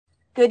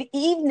Good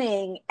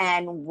evening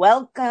and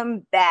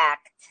welcome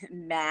back to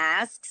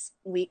Mask's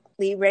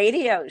weekly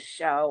radio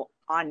show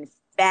on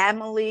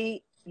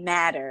Family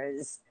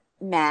Matters.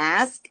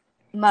 Mask,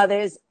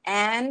 mothers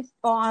and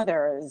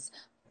fathers,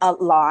 a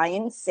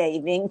line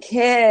saving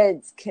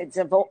kids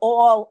of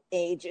all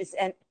ages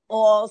and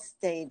all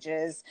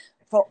stages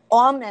for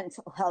all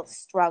mental health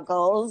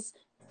struggles,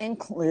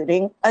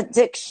 including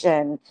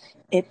addiction.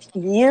 If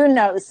you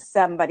know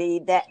somebody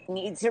that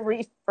needs a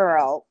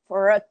referral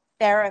for a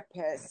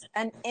therapist,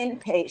 an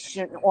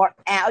inpatient or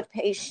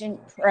outpatient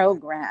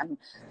program,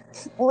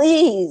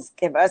 please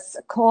give us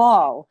a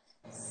call.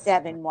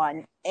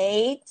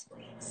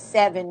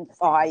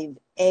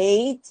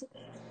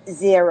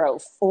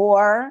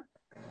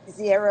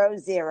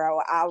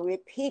 718-758-0400. I'll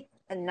repeat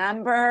the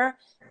number.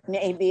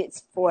 Maybe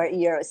it's for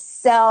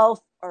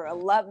yourself or a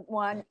loved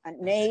one, a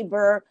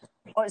neighbor,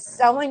 or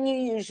someone you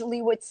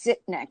usually would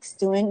sit next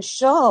to in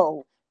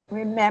show.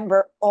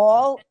 Remember,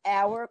 all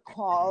our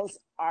calls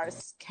are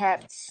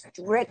kept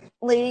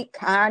strictly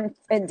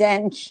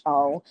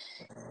confidential.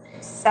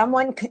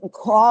 Someone can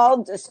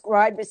call,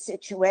 describe a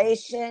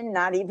situation,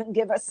 not even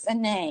give us a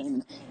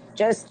name.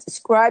 Just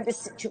describe a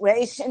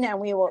situation,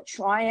 and we will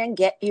try and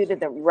get you to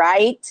the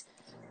right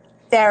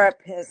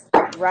therapist,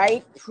 the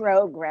right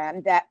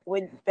program that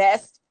would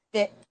best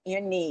fit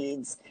your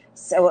needs.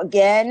 So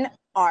again,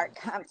 our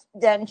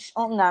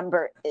confidential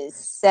number is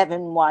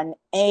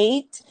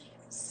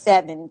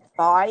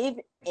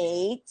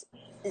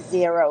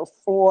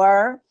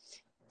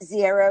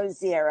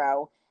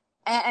 718-758-0400.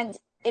 And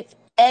if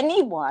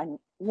anyone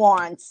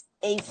wants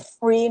a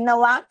free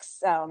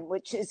naloxone,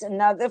 which is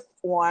another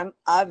form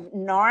of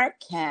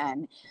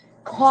Narcan,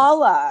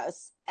 call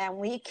us and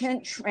we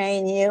can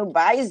train you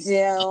by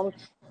Zoom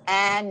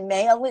and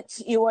mail it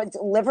to you or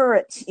deliver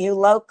it to you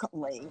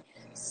locally.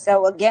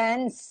 So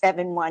again,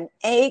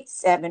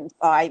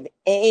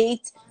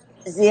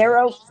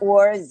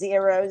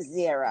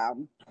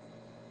 718-758-0400.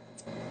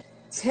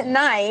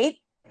 Tonight,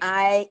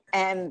 I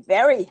am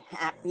very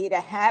happy to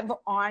have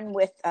on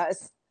with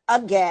us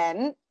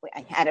again.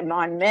 I had him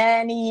on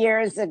many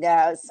years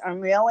ago, so I'm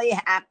really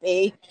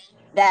happy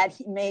that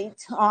he made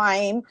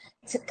time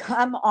to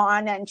come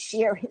on and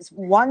share his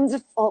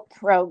wonderful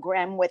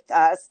program with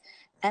us.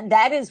 And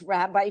that is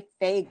Rabbi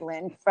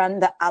Feiglin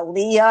from the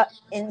Aliyah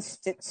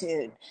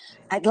Institute.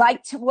 I'd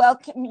like to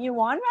welcome you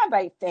on,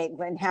 Rabbi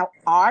Feiglin. How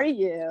are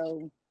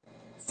you?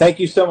 Thank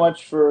you so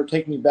much for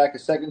taking me back a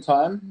second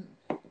time.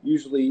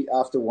 Usually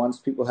after once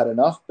people had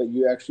enough, but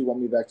you actually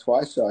want me back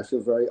twice, so I feel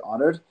very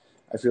honored.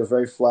 I feel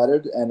very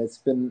flattered, and it's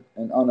been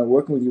an honor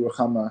working with you,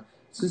 Ruchama,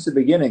 since the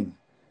beginning.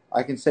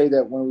 I can say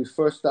that when we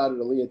first started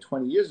Aliyah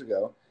 20 years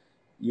ago,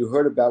 you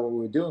heard about what we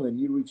were doing, and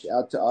you reached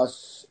out to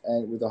us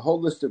and with a whole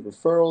list of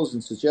referrals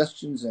and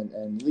suggestions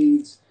and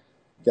leads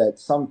that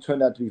some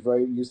turned out to be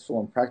very useful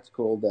and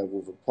practical that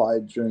we've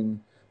applied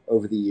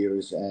over the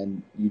years,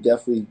 and you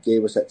definitely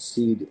gave us that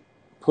seed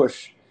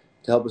push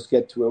to help us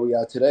get to where we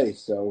are today.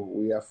 So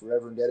we are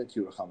forever indebted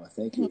to you, Ruchama.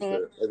 Thank you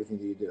for everything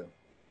that you do.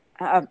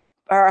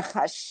 Baruch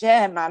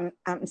Hashem,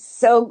 I'm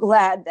so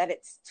glad that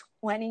it's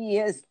 20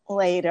 years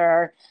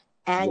later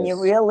and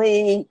You're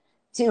really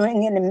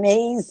doing an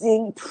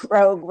amazing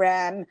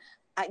program.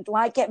 I'd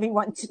like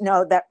everyone to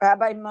know that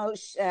Rabbi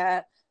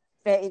Moshe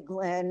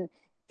Feiglin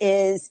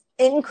is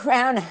in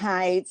Crown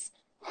Heights,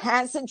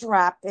 has a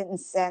drop-in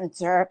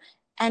center,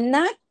 and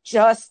not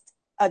just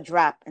a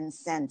drop-in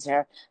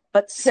center,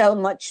 but so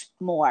much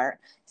more.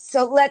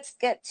 So let's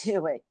get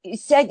to it. You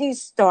said you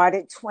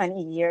started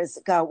 20 years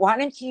ago. Why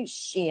don't you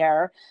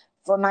share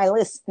for my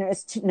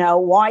listeners to know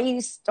why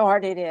you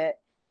started it?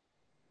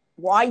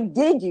 Why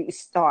did you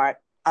start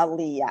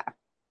Aliyah?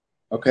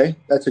 Okay,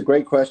 that's a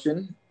great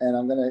question, and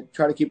I'm going to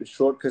try to keep it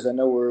short because I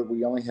know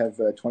we only have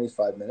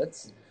 25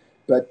 minutes.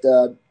 But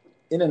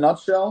in a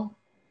nutshell,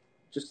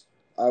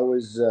 I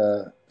was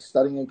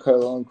studying in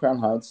Kollel in Crown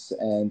Heights,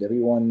 and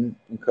everyone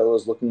in Kollel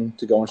is looking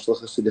to go on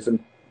shlichus to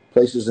different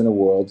places in the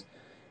world.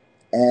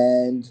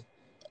 And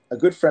a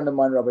good friend of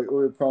mine, Rabbi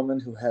Uri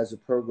Perlman, who has a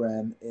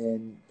program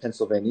in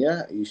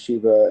Pennsylvania, a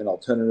yeshiva, an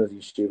alternative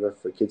yeshiva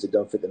for kids that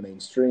don't fit the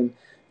mainstream.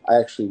 I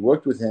actually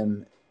worked with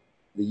him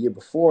the year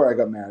before I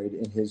got married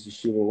in his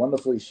yeshiva,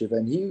 wonderful yeshiva,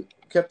 and he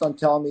kept on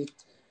telling me,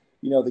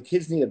 the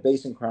kids need a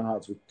base in Crown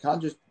Heights. We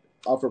can't just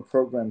offer a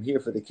program here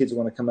for the kids who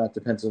want to come out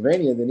to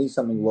Pennsylvania. They need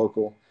something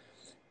local.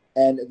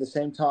 And at the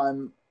same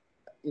time,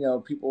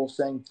 people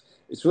saying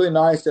it's really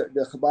nice that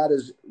the Chabad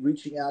is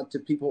reaching out to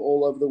people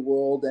all over the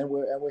world, and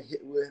we're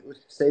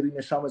saving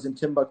neshamas in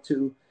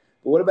Timbuktu.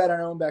 But what about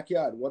our own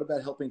backyard? What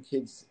about helping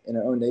kids in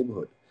our own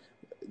neighborhood?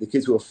 The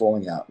kids who are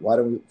falling out. Why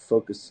don't we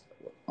focus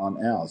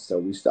on ours? So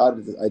we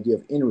started the idea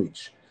of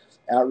InReach.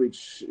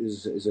 Outreach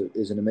is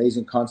an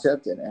amazing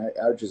concept, and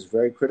outreach is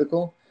very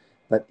critical.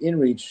 But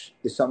InReach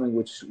is something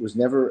which was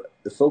never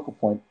the focal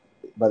point,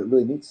 but it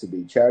really needs to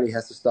be. Charity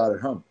has to start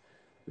at home.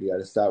 We got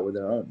to start with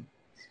our own.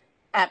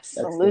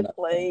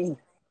 Absolutely.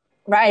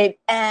 Right.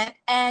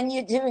 And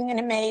you're doing an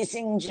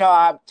amazing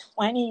job.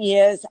 20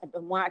 years I've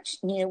been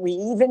watching you. We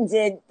even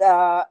did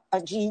a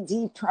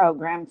GD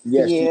program for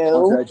Yes, she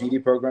sponsored you. our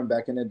GD program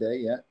back in the day.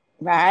 Yeah.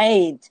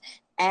 Right.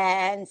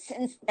 And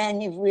since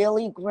then you've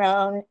really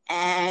grown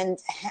and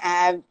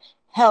have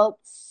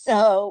helped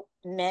so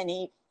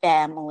many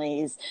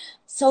families.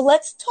 So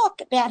let's talk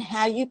about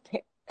how you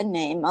picked the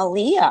name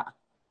Aliyah.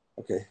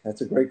 Okay,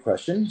 that's a great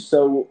question.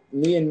 So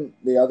me and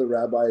the other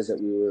rabbis that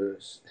we were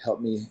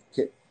helped me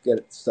get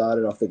it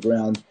started off the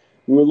ground.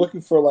 We were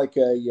looking for like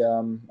a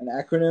an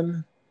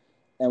acronym,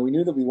 and we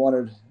knew that we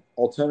wanted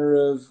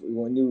alternative.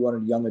 We knew we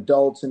wanted young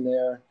adults in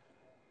there,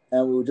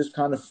 and we were just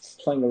kind of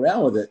playing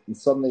around with it. And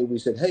suddenly we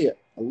said, "Hey,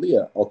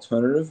 Aliyah,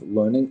 Alternative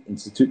Learning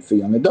Institute for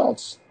Young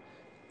Adults."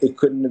 It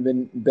couldn't have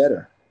been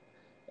better.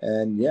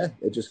 And yeah,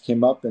 it just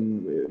came up,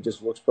 and it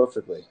just works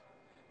perfectly.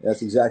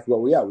 That's exactly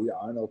what we are. We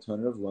are an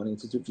alternative learning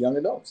institute for young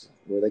adults,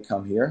 where they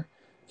come here,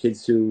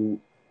 kids who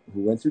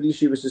went through the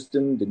yeshiva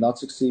system, did not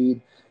succeed.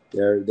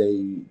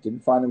 They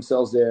didn't find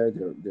themselves there.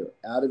 They're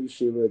out of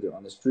yeshiva. They're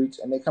on the streets,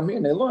 and they come here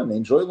and they learn. They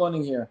enjoy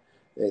learning here.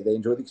 They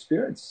enjoy the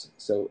experience.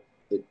 So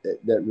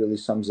that really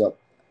sums up,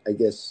 I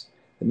guess,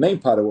 the main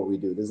part of what we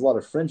do. There's a lot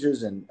of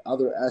fringes and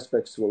other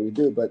aspects to what we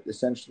do, but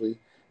essentially,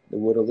 the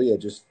word Aliyah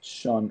just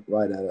shone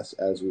right at us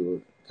as we were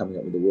coming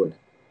up with the word.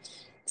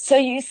 So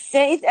you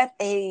say that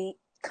they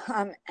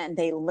come and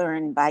they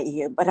learn by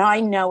you, but I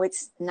know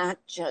it's not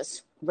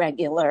just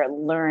regular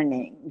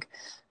learning.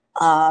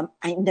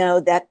 I know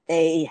that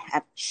they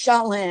have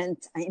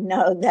chalent. I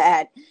know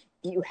that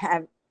you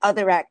have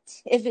other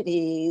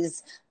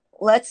activities.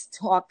 Let's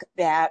talk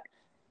about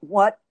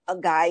what a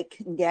guy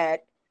can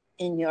get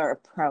in your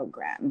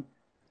program.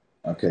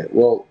 Okay,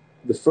 well,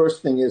 the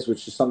first thing is,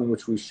 which is something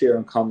which we share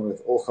in common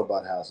with all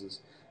Chabad houses,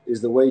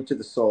 is the way to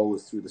the soul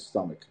is through the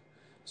stomach.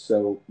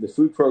 So the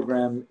food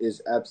program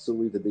is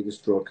absolutely the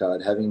biggest draw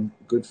card. Having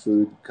good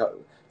food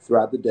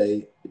throughout the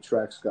day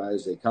attracts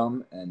guys. They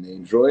come and they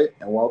enjoy it,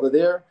 and while they're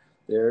there.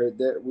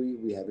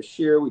 We have a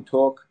share. We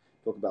talk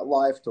about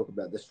life, talk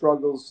about the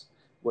struggles,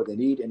 what they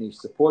need, any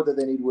support that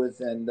they need with,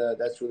 and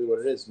that's really what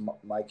it is.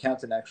 My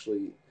accountant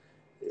actually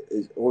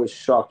is always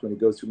shocked when he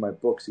goes through my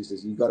books. He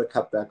says, "You got to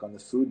cut back on the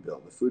food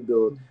bill.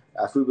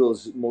 Our food bill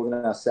is more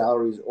than our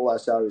salaries, all our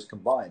salaries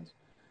combined."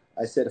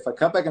 I said, if I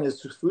cut back on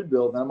this food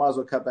bill, then I might as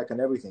well cut back on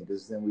everything,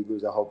 because then we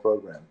lose our whole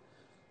program.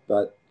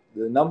 But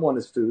the number one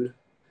is food,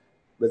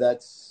 but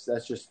that's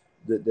just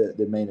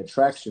the main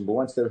attraction. But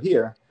once they're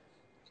here,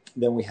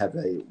 then we have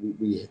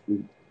we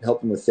help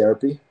them with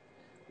therapy.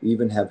 We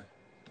even have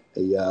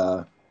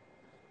a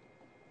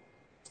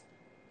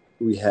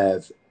we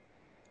have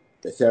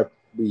a therapy.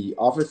 We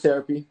offer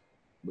therapy.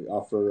 We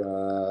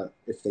offer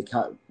if they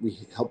can't, we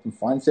help them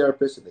find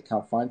therapists. If they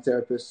can't find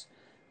therapists,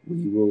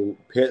 we will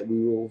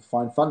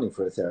find funding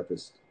for a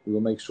therapist. We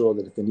will make sure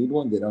that if they need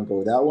one, they don't go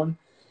without one.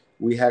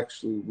 We do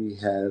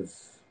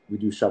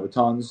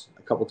Shabbatons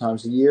a couple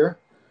times a year.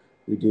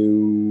 We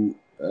do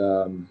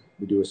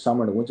a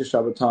summer and a winter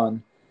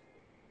Shabbaton,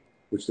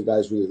 which the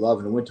guys really love.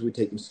 In the winter, we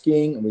take them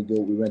skiing, and we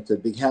rent a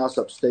big house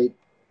upstate.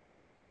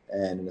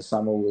 And in the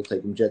summer, we'll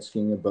take them jet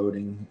skiing and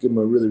boating, give them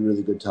a really,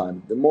 really good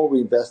time. The more we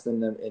invest in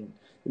them, and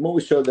the more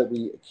we show that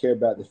we care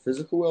about the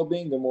physical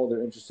well-being, the more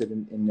they're interested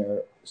in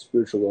their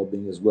spiritual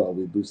well-being as well.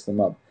 We boost them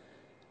up.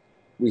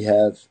 We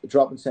have a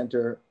drop-in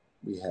center.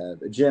 We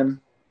have a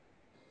gym.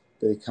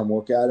 They come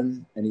work out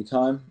in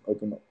anytime,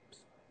 open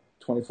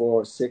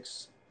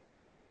 24/6.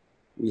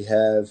 We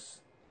have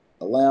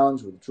a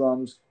lounge with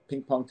drums,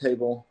 ping pong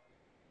table,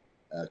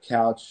 a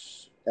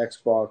couch,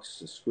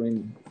 Xbox, a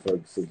screen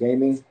for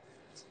gaming.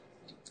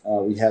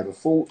 We have a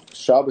full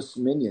Shabbos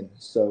minyan,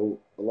 so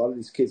a lot of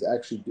these kids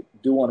actually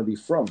do want to be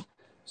from,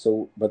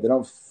 but they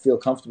don't feel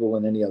comfortable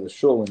in any other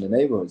shul in the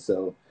neighborhood.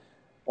 So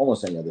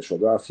almost any other shul.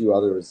 There are a few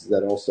others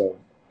that also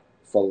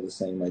follow the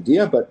same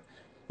idea, but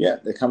yeah,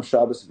 they come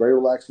Shabbos, very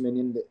relaxed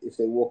minyan. If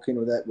they walk in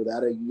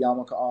without a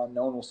yarmulke on,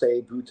 no one will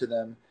say boo to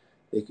them.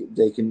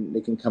 They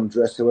can come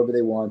dressed however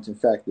they want. In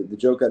fact, the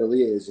joke at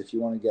Aliyah is, if you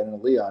want to get an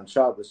Aliyah on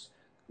Shabbos,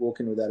 walk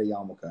in without a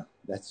yarmulke.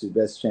 That's your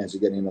best chance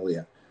of getting an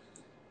Aliyah.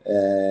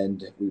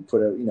 And we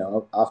put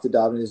after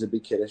davening there's a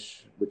big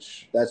kiddush,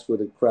 which that's where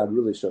the crowd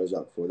really shows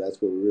up for. That's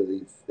when we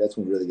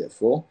really get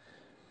full.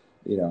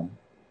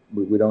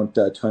 We don't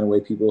turn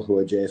away people who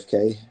are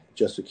JFK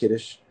just for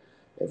kiddush.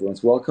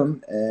 Everyone's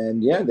welcome,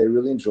 and yeah, they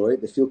really enjoy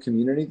it. They feel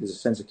community. There's a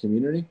sense of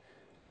community,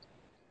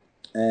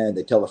 and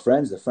they tell their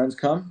friends. Their friends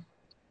come,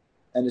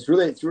 and it's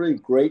really a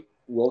great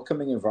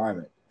welcoming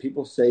environment.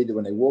 People say that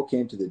when they walk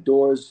into the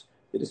doors,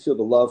 they just feel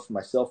the love for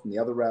myself and the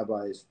other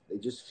rabbis. They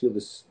just feel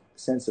this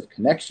sense of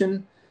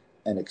connection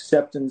and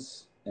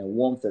acceptance and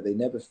warmth that they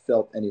never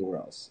felt anywhere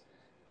else,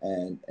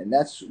 and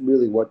that's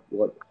really what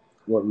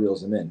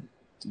reels them in.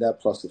 That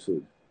plus the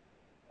food.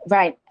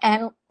 Right.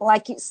 And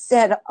like you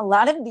said, a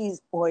lot of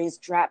these boys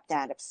dropped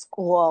out of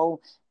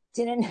school,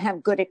 didn't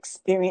have good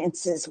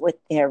experiences with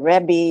their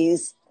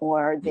rebbes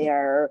or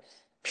their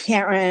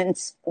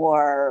parents,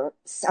 or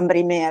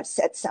somebody may have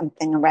said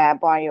something, a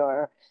rabbi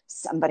or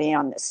somebody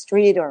on the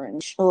street or in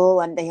shul,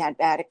 and they had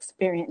bad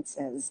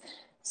experiences.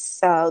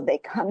 So they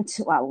come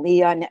to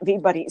Aliyah, and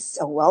everybody's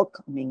so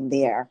welcoming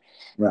there.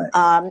 Right.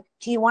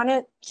 Do you want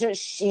to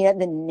just share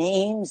the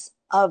names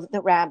of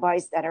the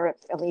rabbis that are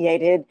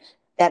affiliated,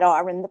 that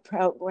are in the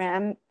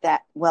program,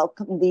 that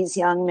welcome these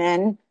young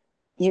men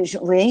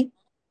usually?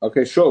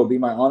 Okay, sure. It'll be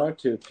my honor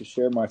to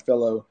share my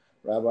fellow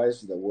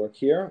rabbis that work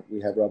here.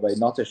 We have Rabbi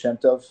Nata Shem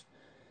Tov,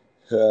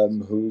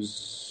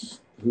 who's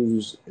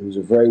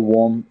a very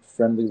warm,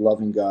 friendly,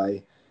 loving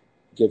guy.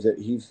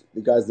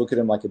 The guys look at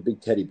him like a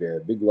big teddy bear,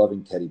 a big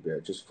loving teddy bear,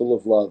 just full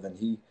of love.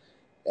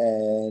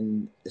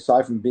 And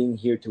aside from being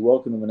here to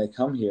welcome them when they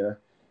come here,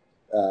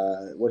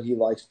 what he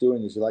likes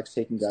doing is he likes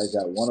taking guys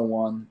out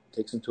one-on-one,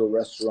 takes them to a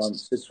restaurant,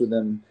 sits with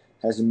them,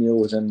 has a meal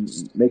with them,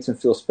 makes them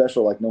feel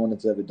special like no one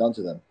has ever done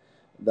to them.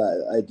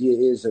 The idea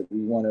is that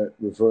we want to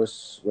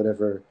reverse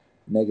whatever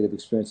negative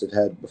experience they've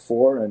had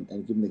before and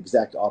give them the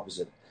exact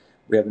opposite.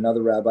 We have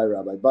another rabbi,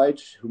 Rabbi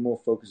Beitch, who more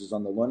focuses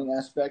on the learning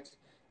aspect.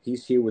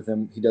 He's here with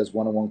them. He does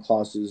one-on-one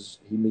classes.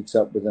 He meets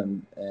up with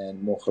them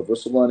and more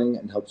chavrusa learning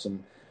and helps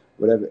them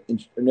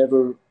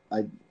whenever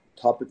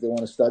topic they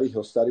want to study,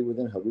 he'll study with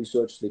them, he'll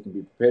research so they can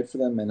be prepared for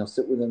them, and he'll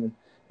sit with them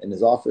in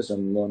his office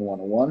and learn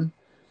one-on-one.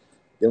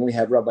 Then we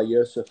have Rabbi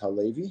Yosef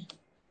Halevi,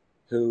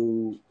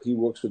 who he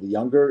works with the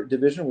younger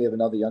division. We have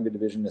another younger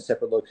division, a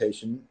separate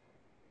location.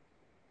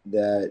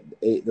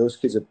 Those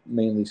kids are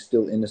mainly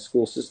still in the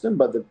school system,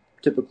 but they're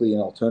typically in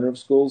alternative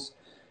schools.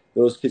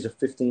 Those kids are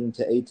 15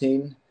 to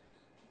 18,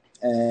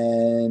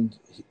 and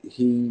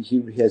he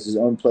has his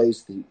own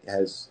place. He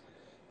has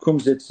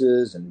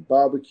kumzitzes and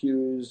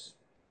barbecues,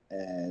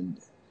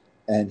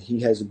 and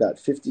he has about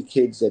 50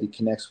 kids that he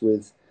connects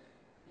with.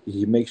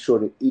 He makes sure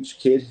that each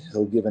kid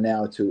he'll give an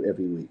hour to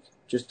every week,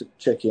 just to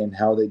check in,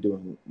 how they're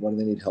doing, what do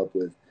they need help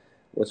with,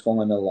 what's going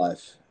on in their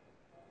life.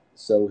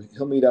 So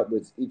he'll meet up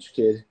with each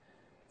kid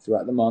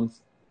throughout the month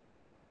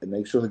and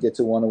make sure he gets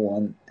a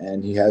one-on-one,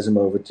 and he has them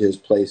over to his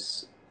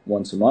place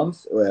once a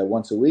month or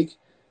once a week.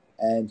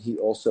 And he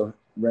also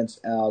rents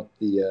out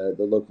the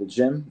local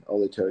gym,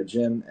 Ole Torah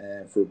gym,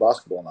 and for a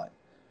basketball night.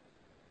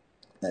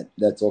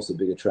 That's also a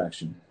big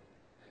attraction.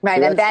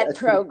 Right, so and that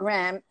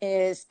program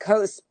is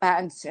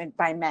co-sponsored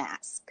by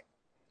Mask.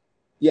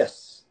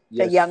 Yes.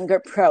 The younger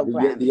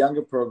program. The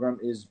younger program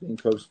is being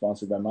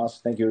co-sponsored by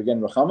Mask. Thank you again,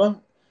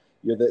 Rachama.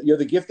 You're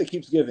the gift that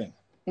keeps giving.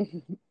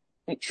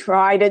 We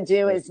try to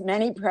do as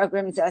many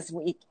programs as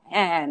we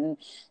can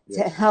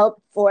to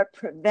help for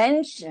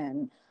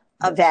prevention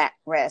of that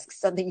risk.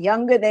 So the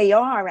younger they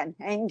are and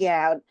hang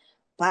out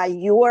by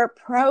your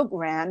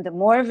program, the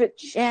more of a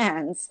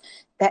chance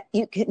that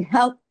you can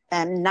help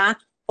them not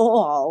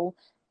fall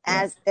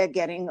as they're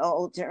getting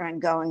older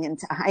and going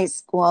into high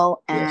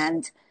school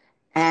and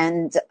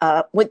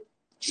with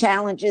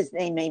challenges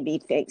they may be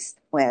faced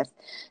with.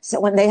 So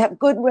when they have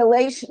good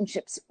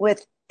relationships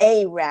with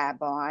a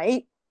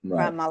rabbi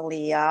from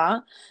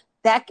Aliyah,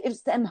 that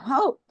gives them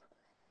hope.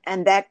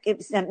 And that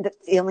gives them the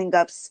feeling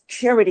of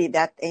security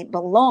that they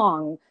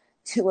belong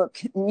to a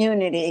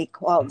community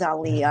called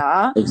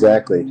Aliyah.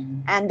 Exactly.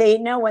 And they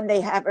know when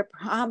they have a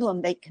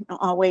problem, they can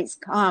always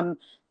come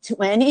to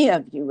any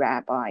of you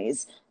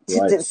rabbis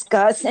to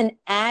discuss and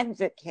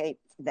advocate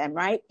for them,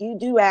 right? You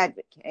do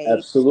advocate.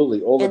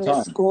 Absolutely, all the time. In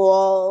the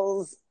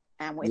schools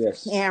and with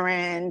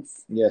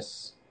parents.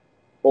 Yes,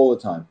 all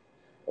the time.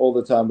 All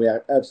the time. We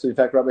are absolutely. In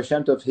fact, Rabbi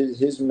Shem Tov,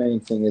 his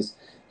main thing is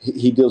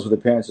he deals with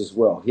the parents as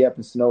well. He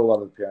happens to know a lot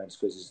of the parents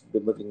because he's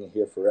been living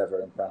here forever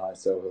in Crown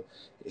Heights. So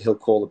he'll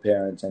call the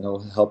parents and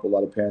he'll help a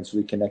lot of parents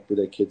reconnect with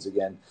their kids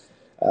again.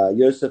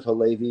 Yosef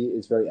Halevi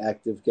is very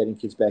active getting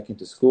kids back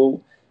into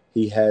school.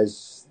 He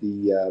has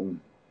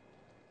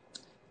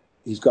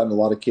he's gotten a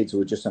lot of kids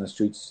who are just on the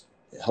streets,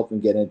 helping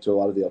get into a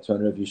lot of the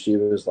alternative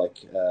yeshivas like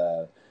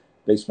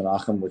Beis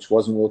Menachem, which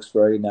was in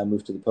Wilkes-Barre, now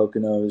moved to the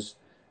Poconos,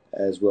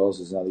 as well as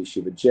there's another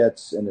yeshiva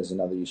Jets, and there's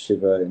another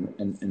yeshiva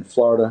in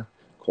Florida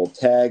called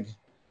TAG.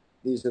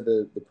 These are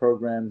the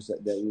programs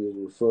that we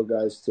refer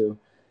guys to.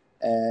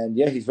 And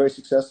he's very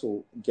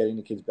successful getting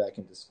the kids back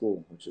into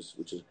school, which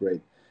is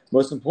great.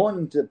 Most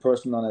important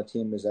person on our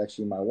team is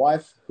actually my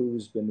wife,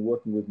 who's been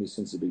working with me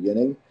since the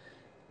beginning.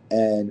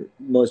 And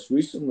most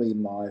recently,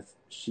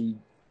 she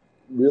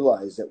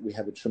realized that we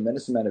have a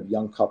tremendous amount of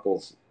young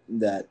couples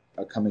that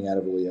are coming out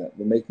of Aliyah.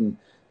 We're making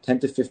 10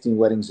 to 15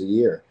 weddings a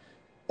year.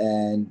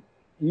 And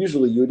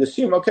usually you would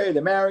assume, okay,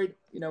 they're married,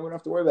 we don't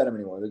have to worry about them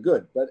anymore. They're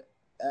good. But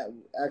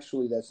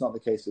actually, that's not the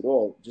case at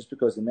all. Just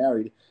because they're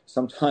married,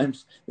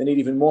 sometimes they need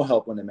even more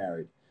help when they're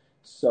married.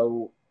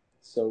 So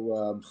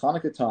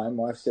Hanukkah time,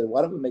 my wife said,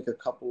 why don't we make a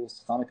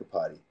couples Hanukkah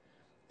party?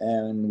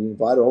 And we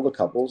invited all the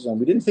couples, and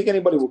we didn't think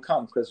anybody would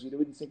come because we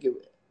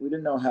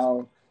didn't know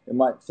how they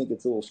might think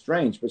it's a little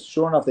strange. But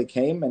sure enough, they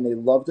came and they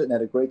loved it and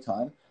had a great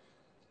time.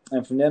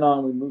 And from then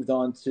on, we moved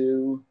on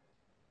to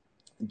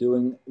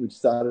we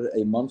started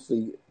a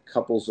monthly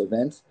couples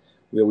event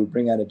where we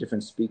bring out a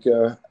different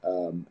speaker,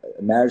 a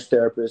marriage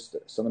therapist,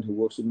 someone who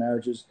works with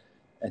marriages,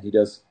 and he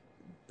does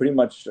pretty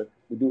much,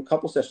 we do a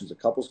couple sessions. The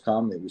couples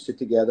come, we sit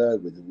together,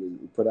 we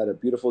put out a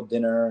beautiful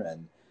dinner,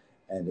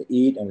 and they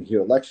eat, and we hear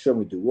a lecture, and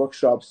we do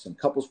workshops and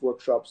couples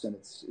workshops, and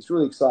it's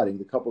really exciting.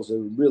 The couples are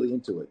really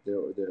into it.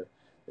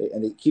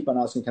 And they keep on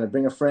asking, kind of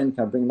bring a friend,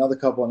 kind of bring another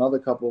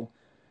couple.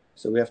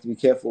 So we have to be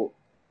careful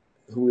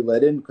who we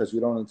let in because we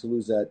don't want to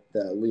lose that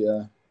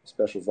Leah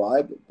special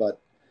vibe.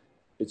 But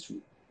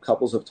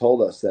couples have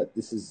told us that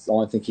this is the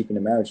only thing keeping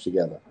the marriage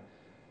together.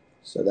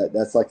 So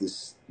that's like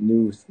this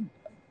new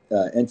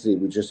entity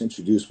we just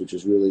introduced,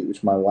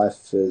 which my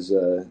wife is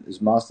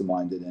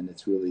masterminded, and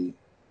it's really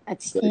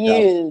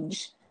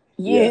huge,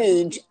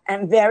 yes.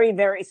 and very,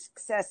 very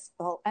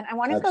successful. And I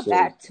want to Absolutely. go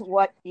back to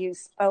what you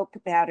spoke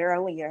about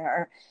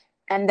earlier,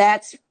 and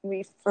that's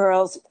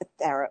referrals for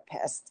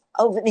therapists.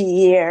 Over the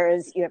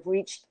years, you have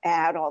reached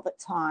out all the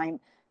time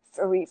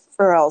for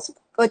referrals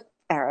for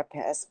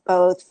therapists,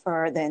 both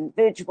for the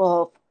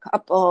individual, for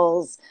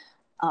couples,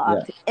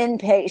 for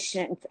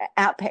inpatient, for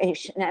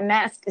outpatient, and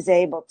Mask is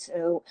able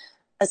to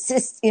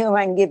assist you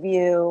and give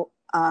you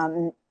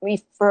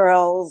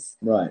referrals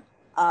right.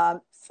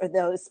 For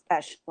those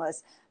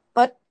specialists.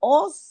 But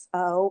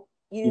also,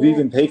 you've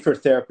even paid for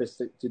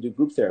therapists to do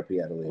group therapy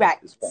at Aliyah. Right.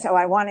 Well. So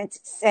I wanted to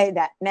say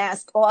that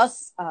Mask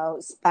also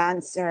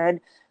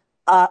sponsored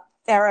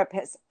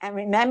therapists. And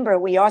remember,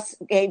 we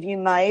also gave you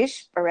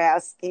Maish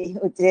Borowski,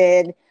 who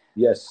did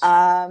yes,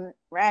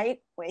 right,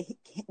 where he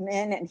came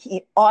in and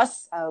he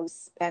also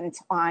spent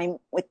time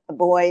with the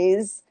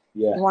boys.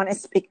 Yeah. You want to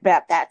speak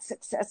about that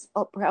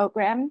successful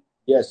program?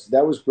 Yes,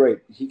 that was great.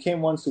 He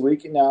came once a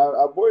week. Now,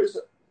 our boys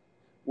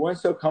weren't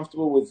so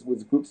comfortable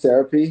with group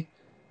therapy,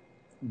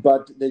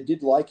 but they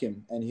did like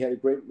him, and he had a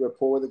great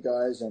rapport with the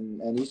guys,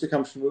 and he used to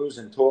come schmooze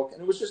and talk,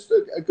 and it was just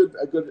a good.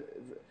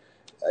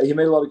 He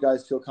made a lot of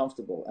guys feel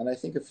comfortable, and I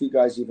think a few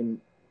guys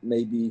even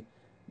maybe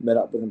met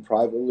up with him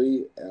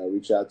privately,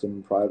 reached out to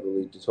him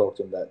privately to talk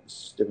to him about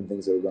different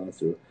things they were going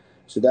through.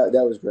 So that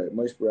was great.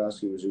 Moshe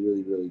Borowski was a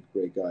really, really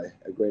great guy,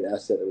 a great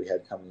asset that we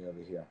had coming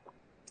over here.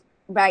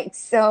 Right.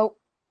 So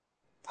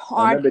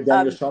I remember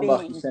Daniel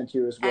Schoenbach he sent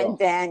here as well. And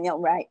Daniel,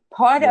 right.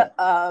 Part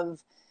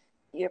of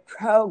your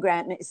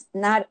program is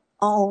not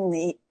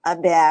only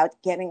about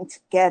getting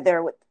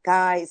together with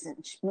guys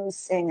and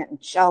schmoozing and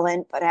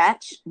chilling, but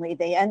actually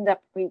they end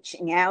up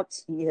reaching out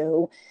to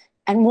you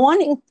and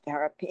wanting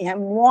therapy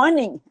and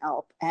wanting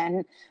help.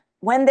 And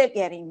when they're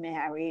getting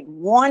married,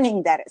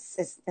 wanting that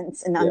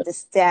assistance and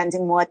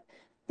understanding what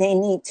they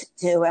need to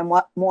do and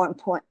what, more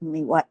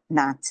importantly, what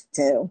not to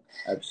do.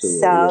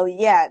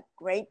 Absolutely. So,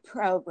 great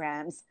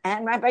programs.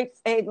 And Rabbi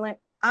Feiglin,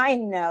 I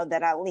know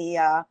that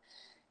Aliyah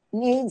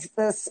needs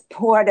the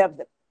support of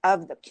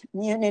the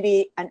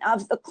community and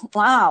of the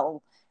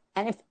klal.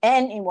 And if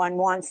anyone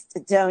wants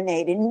to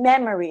donate in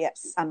memory of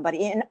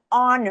somebody, in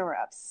honor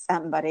of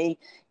somebody,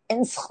 in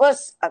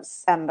schus of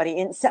somebody,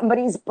 in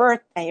somebody's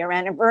birthday or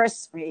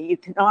anniversary, you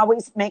can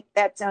always make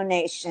that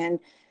donation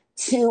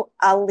to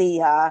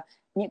Aliyah.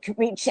 You can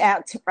reach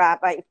out to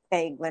Rabbi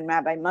Feiglin,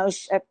 Rabbi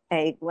Moshe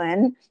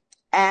Feiglin,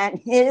 and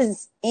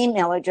his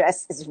email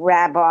address is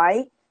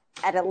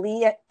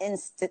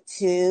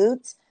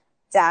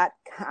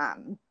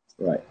rabbi@aliyahinstitute.com.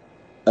 Right.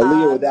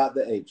 Aliyah without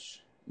the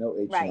H. No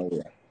H right. in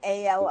Aliyah.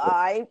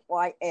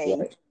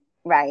 ALIYA.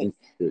 Right.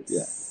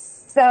 Yeah.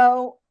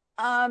 So,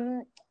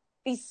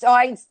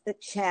 besides the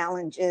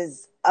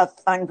challenges of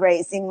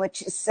fundraising,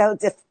 which is so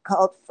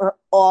difficult for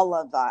all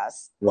of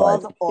us, all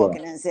the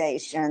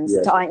organizations,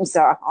 times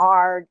are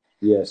hard.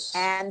 Yes.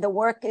 And the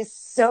work is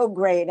so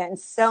great and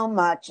so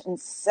much and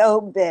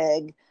so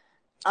big.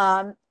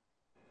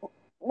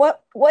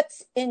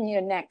 What's in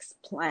your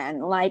next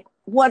plan? Like,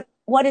 what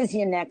is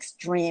your next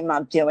dream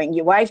of doing?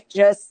 Your wife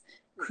just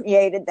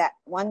created that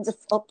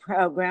wonderful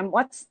program.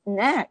 What's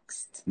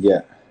next?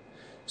 Yeah.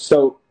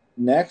 So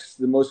next,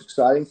 the most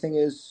exciting thing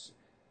is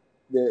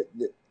the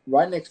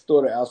right next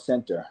door to our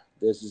center,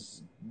 there's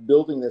this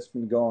building that's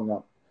been going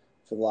up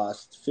for the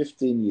last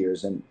 15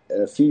 years. And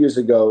a few years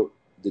ago,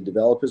 the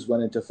developers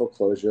went into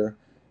foreclosure,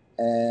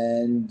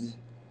 and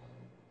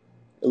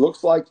it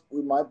looks like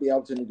we might be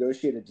able to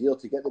negotiate a deal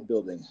to get the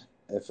building.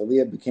 If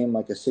Aliyah became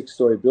like a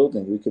 6-story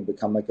building, we could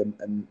become like a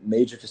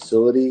major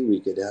facility.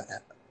 We could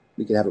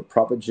have a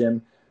proper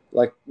gym.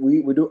 Like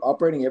we do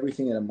operating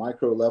everything at a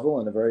micro level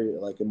and a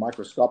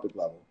microscopic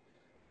level.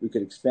 We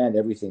could expand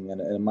everything at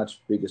a much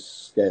bigger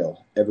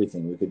scale.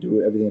 Everything. We could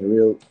do everything in a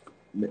real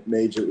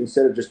major,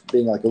 instead of just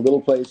being like a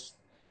little place,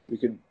 we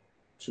could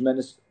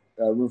tremendous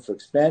room for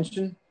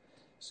expansion.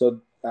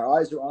 So our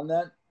eyes are on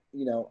that.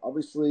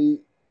 Obviously,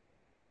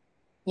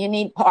 you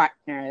need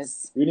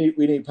partners. We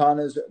need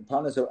partners.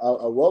 Partners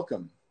are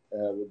welcome.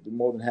 We'd be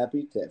more than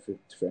happy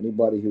for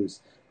anybody who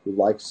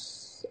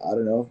likes. I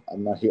don't know.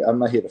 I'm not here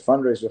to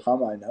fundraise for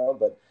Chama. I know,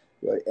 but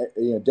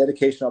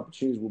dedication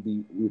opportunities will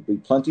be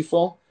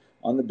plentiful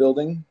on the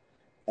building,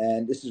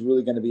 and this is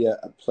really going to be a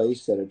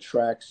place that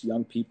attracts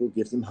young people,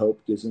 gives them hope,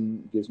 gives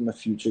them a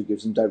future,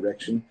 gives them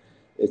direction.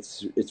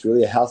 It's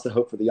really a house of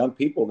hope for the young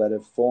people that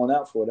have fallen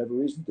out for whatever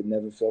reason, that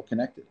never feel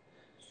connected.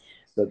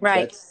 So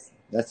right.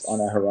 That's on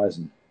our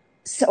horizon.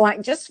 So I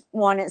just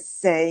want to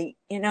say,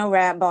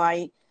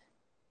 Rabbi,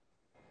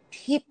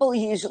 people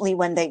usually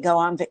when they go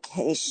on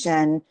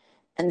vacation,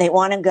 and they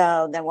want to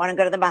go. They want to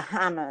go to the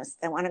Bahamas.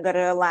 They want to go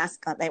to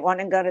Alaska. They want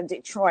to go to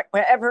Detroit,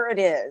 wherever it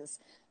is.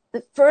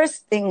 The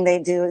first thing they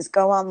do is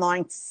go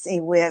online to see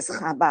where's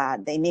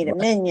Chabad. They need a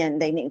Right. minyan.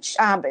 They need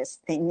Shabbos.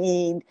 They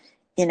need,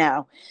 you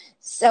know.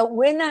 So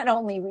we're not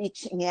only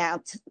reaching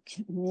out to the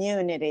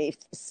community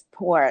for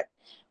support,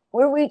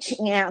 we're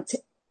reaching out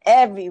to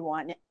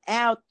everyone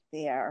out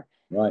there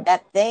Right.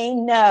 that they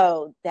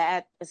know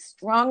that the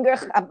stronger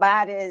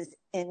Chabad is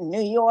in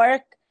New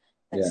York,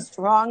 the Yeah.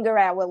 stronger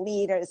our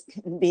leaders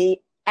can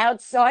be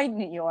outside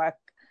New York.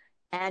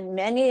 And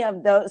many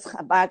of those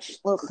Chabad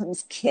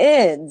Shluchim's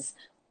kids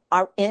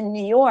are in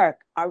New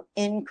York, are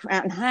in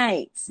Crown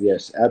Heights,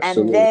 Yes, and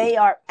absolutely. they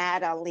are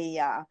at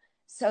Aliyah.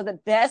 So the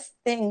best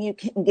thing you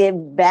can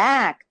give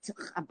back to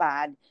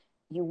Chabad,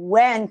 you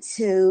went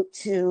to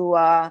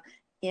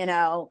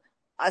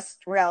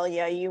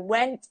Australia, you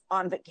went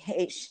on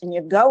vacation,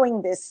 you're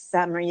going this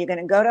summer, you're going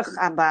to go to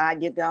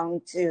Chabad, you're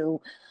going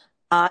to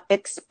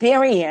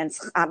experience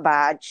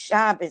Chabad,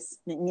 Shabbos,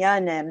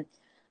 Minyanim.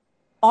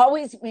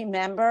 Always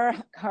remember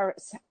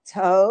Hakaras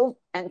Tov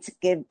and to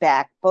give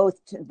back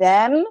both to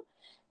them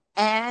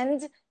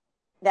and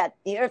that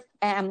their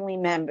family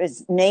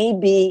members may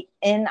be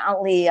in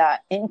Aliyah,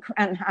 in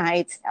Crown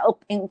Heights,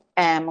 helping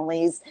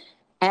families.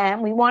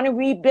 And we want to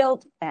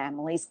rebuild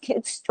families.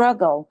 Kids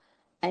struggle.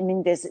 I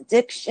mean, there's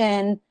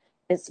addiction,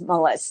 there's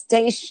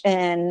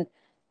molestation,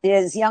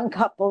 there's young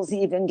couples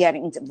even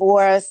getting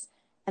divorced,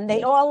 and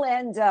they all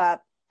end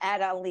up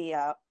at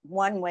Aliyah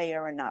one way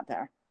or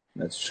another.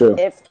 That's true.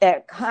 If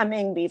they're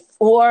coming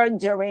before,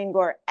 during,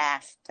 or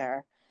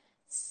after.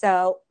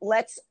 So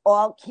let's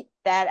all keep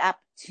that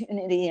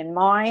opportunity in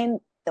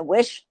mind, the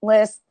wish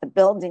list, the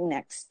building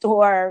next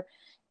door,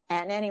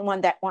 and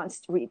anyone that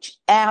wants to reach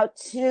out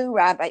to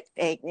Rabbi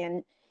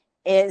Feiglin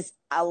is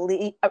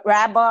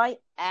rabbi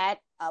at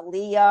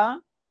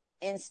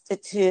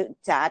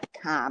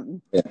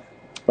aliyahinstitute.com. Yeah.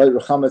 Right,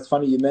 Ruchama, it's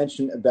funny you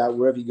mentioned about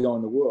wherever you go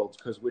in the world,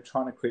 because we're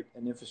trying to create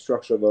an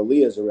infrastructure of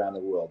aliyahs around the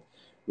world.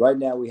 Right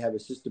now, we have a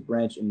sister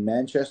branch in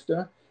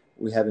Manchester,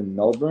 we have in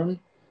Melbourne,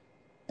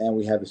 and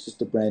we have a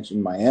sister branch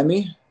in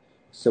Miami.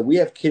 So we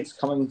have kids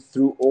coming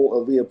through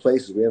all aliyah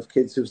places. We have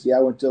kids who say, I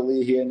went to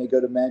aliyah here, and they go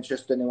to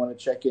Manchester, and they want to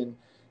check in.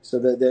 So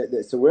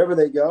so wherever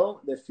they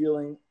go, they're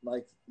feeling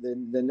like they're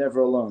never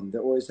alone. They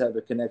always have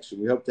a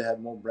connection. We hope to have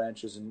more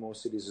branches in more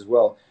cities as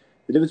well.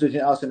 The difference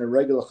between us and a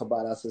regular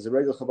Chabad, us as a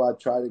regular Chabad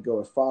try to go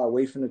as far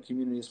away from the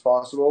community as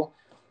possible,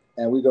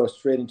 and we go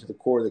straight into the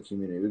core of the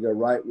community. We go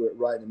right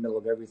in the middle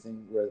of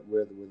everything,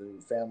 where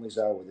the families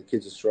are, where the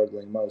kids are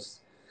struggling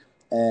most.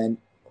 And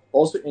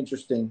also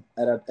interesting,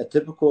 at a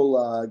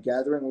typical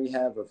gathering we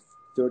have of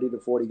 30 to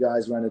 40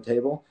 guys around the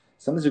table,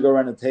 sometimes we go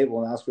around the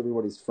table and ask where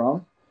everybody's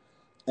from,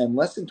 and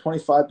less than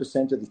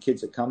 25% of the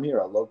kids that come here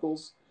are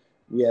locals.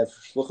 We have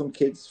shluchim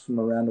kids from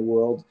around the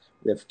world.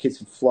 We have kids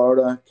from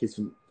Florida, kids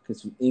from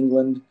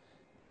England,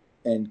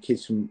 and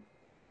kids from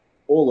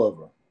all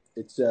over.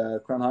 It's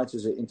Crown Heights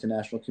is an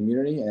international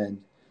community,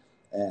 and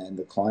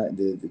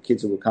the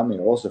kids that were coming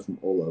are also from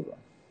all over.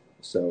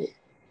 So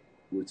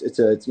it's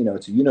a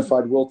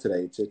unified world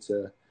today. It's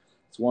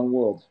one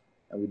world,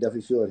 and we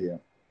definitely feel it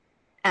here.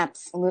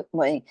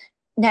 Absolutely.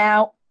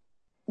 Now,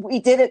 we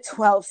did a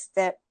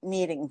 12-step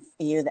meeting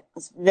for you that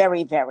was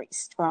very, very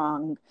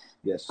strong.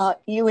 Yes.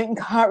 You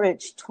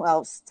encouraged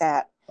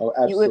 12-step. Oh,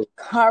 absolutely. You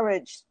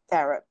encouraged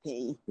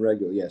therapy.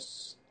 Regular,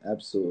 yes,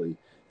 absolutely.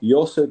 You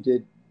also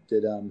did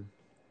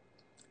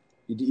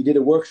you did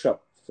a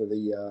workshop for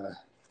the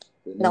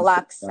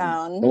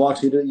Naloxone.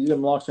 You did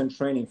naloxone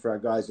training for our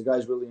guys. The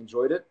guys really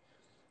enjoyed it,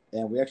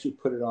 and we actually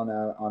put it on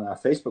our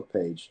Facebook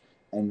page,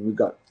 and we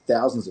got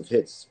thousands of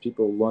hits.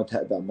 People learned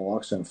about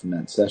naloxone from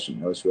that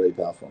session. It was really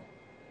powerful.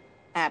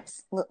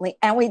 Absolutely.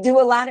 And we do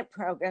a lot of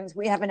programs.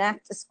 We have an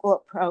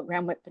after-school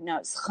program with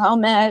Benos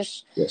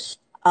Chomesh. Yes.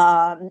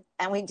 And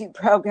we do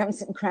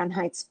programs in Crown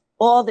Heights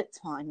all the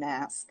time,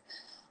 Ask.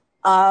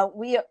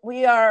 We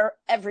are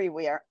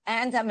everywhere.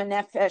 And I'm a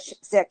Nefesh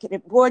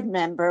executive board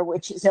member,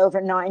 which is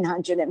over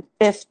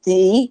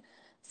 950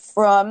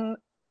 from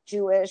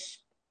Jewish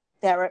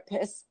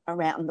therapists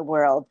around the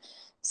world.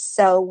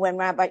 So when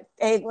Rabbi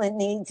Feiglin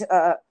needs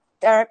a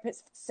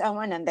therapist for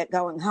someone and they're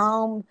going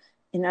home,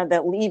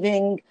 they're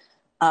leaving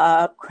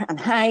Crown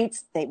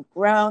Heights, they've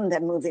grown,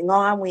 they're moving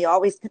on. We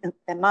always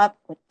connect them up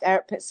with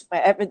therapists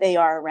wherever they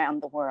are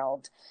around the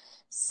world.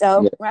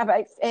 So, yeah.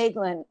 Rabbi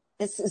Feiglin,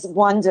 this is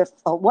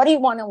wonderful. What do you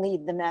want to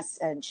leave the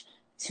message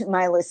to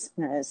my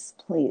listeners,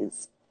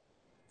 please?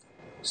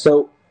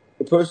 So,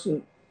 the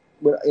person,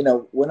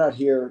 we're not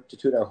here to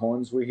toot our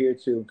horns. We're here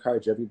to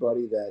encourage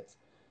everybody that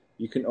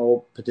you can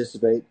all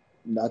participate,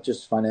 not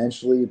just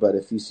financially, but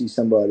if you see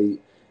somebody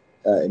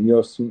in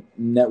your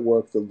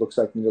network that looks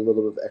like need a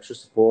little bit of extra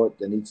support,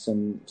 that needs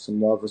some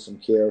love or some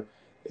care,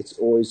 it's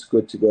always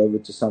good to go over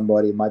to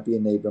somebody. It might be a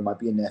neighbor, it might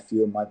be a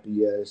nephew, it might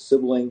be a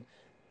sibling,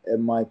 it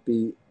might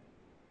be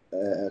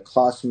a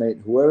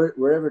classmate,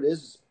 wherever it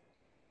is.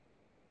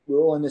 We're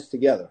all in this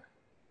together.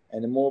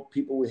 And the more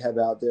people we have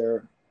out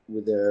there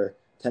with their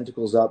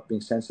tentacles up,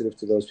 being sensitive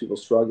to those people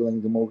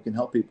struggling, the more we can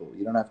help people.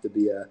 You don't have to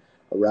be a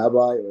a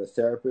rabbi or a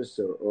therapist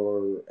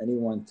or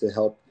anyone to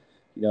help.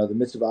 The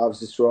mitzvah of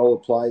Yisrael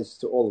applies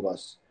to all of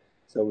us.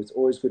 So it's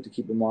always good to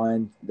keep in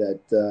mind that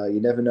you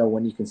never know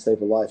when you can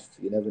save a life.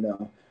 You never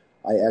know.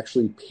 I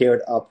actually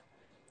paired up.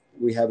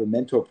 We have a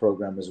mentor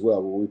program as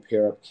well, where we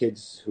pair up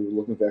kids who are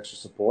looking for extra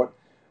support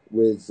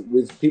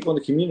with people in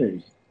the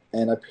community.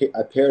 And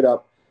I paired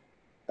up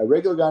a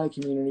regular guy in the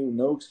community with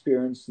no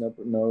experience,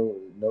 no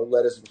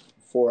letters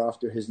before or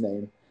after his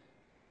name.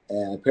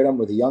 And I paired him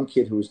with a young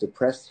kid who was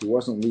depressed. He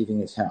wasn't leaving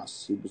his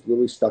house. He was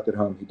literally stuck at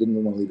home. He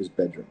didn't want to leave his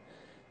bedroom.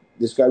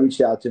 This guy reached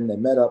out to him. They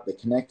met up. They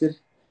connected.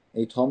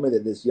 And he told me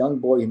that this young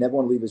boy who never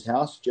wanted to leave his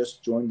house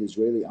just joined the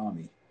Israeli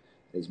army.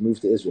 He's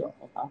moved to Israel.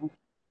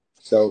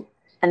 So,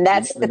 and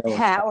that's the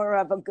power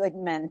of a good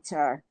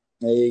mentor.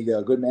 There you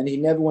go. Good man. He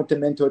never went to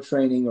mentor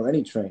training or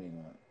any training.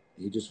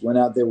 He just went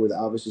out there with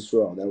Ahavas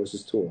Yisrael. That was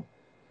his tool.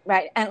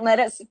 Right. And let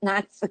us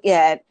not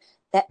forget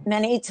that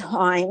many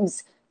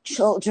times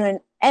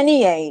children,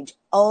 any age,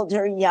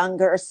 older,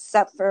 younger,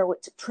 suffer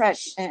with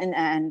depression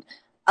and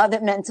other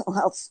mental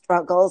health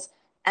struggles.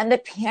 And the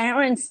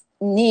parents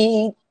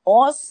need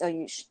also,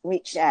 you should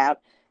reach out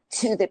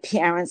to the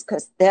parents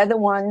because they're the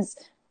ones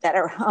that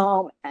are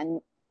home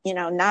and,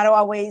 not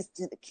always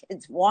do the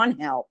kids want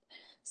help.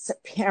 So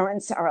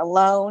parents are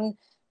alone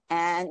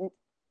and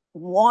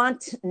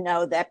want to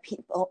know that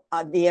people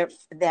are there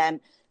for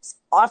them. So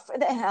offer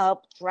the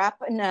help,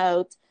 drop a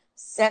note,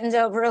 send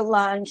over a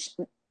lunch.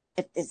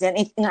 If there's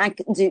anything I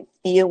can do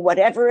for you,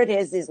 whatever it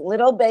is, these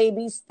little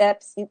baby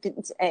steps you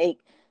can take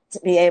to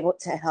be able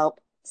to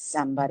help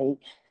somebody.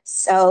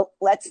 So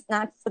let's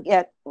not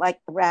forget, like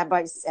the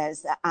rabbi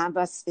says, the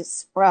Ahavas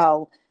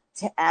Yisrael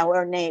to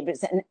our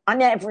neighbors. And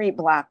on every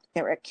block,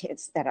 there are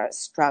kids that are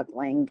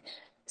struggling.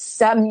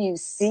 Some you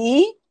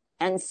see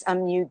and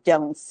some you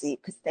don't see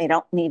because they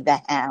don't need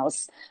the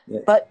house. Yeah.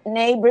 But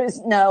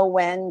neighbors know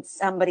when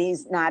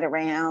somebody's not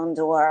around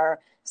or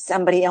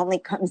somebody only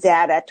comes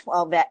out at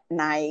 12 at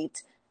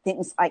night,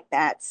 things like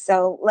that.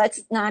 So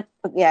let's not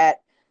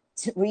forget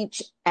to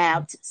reach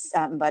out to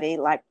somebody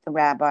like the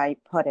rabbi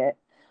put it.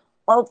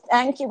 Well,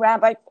 thank you,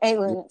 Rabbi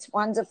Phelan. It's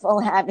wonderful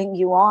having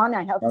you on.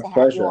 I hope to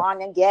have you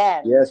on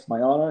again. Yes,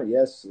 my honor.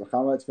 Yes,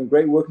 Rachama, it's been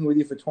great working with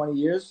you for 20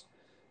 years.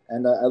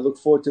 And I look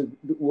forward to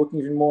working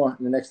even more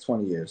in the next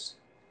 20 years.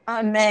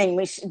 Amen.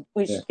 We should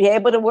be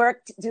able to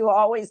work to do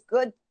always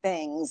good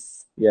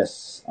things.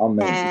 Yes,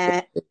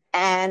 amen.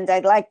 And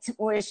I'd like to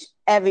wish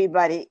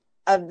everybody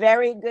a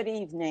very good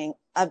evening,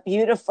 a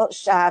beautiful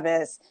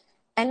Shabbos.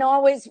 And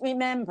always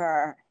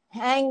remember,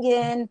 hang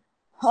in,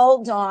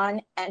 hold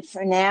on, and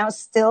for now,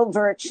 still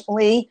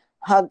virtually,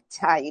 hug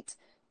tight.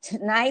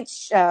 Tonight's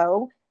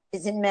show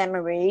is in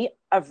memory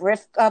of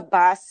Rivka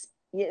Bas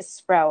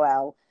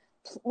Yisroel.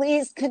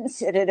 Please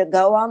consider to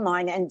go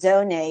online and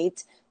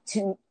donate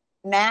to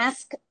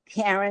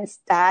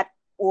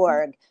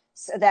maskparents.org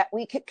so that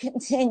we could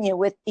continue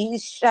with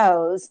these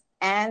shows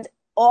and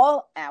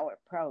all our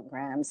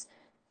programs.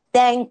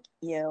 Thank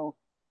you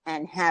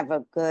and have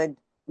a good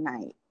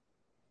night.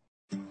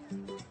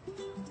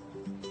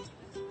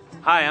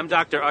 Hi, I'm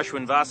Dr.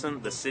 Ashwin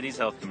Vasan, the city's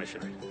health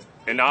commissioner.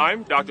 And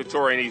I'm Dr.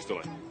 Torian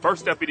Easterlin,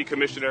 First Deputy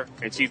Commissioner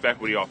and Chief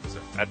Equity Officer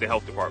at the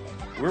Health Department.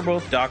 We're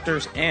both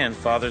doctors and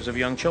fathers of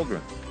young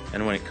children.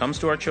 And when it comes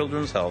to our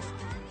children's health,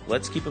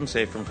 let's keep them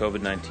safe from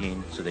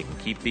COVID-19 so they can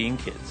keep being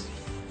kids.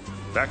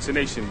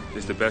 Vaccination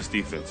is the best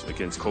defense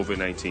against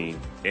COVID-19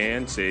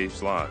 and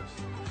saves lives.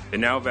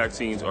 And now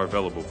vaccines are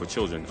available for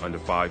children under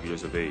 5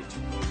 years of age.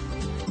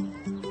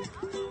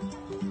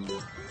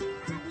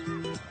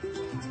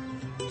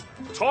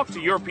 Talk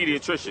to your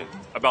pediatrician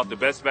about the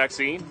best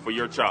vaccine for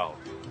your child.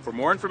 For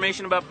more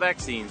information about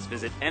vaccines,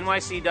 visit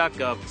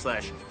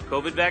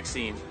nyc.gov/COVID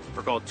vaccine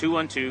or call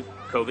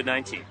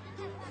 212-COVID-19.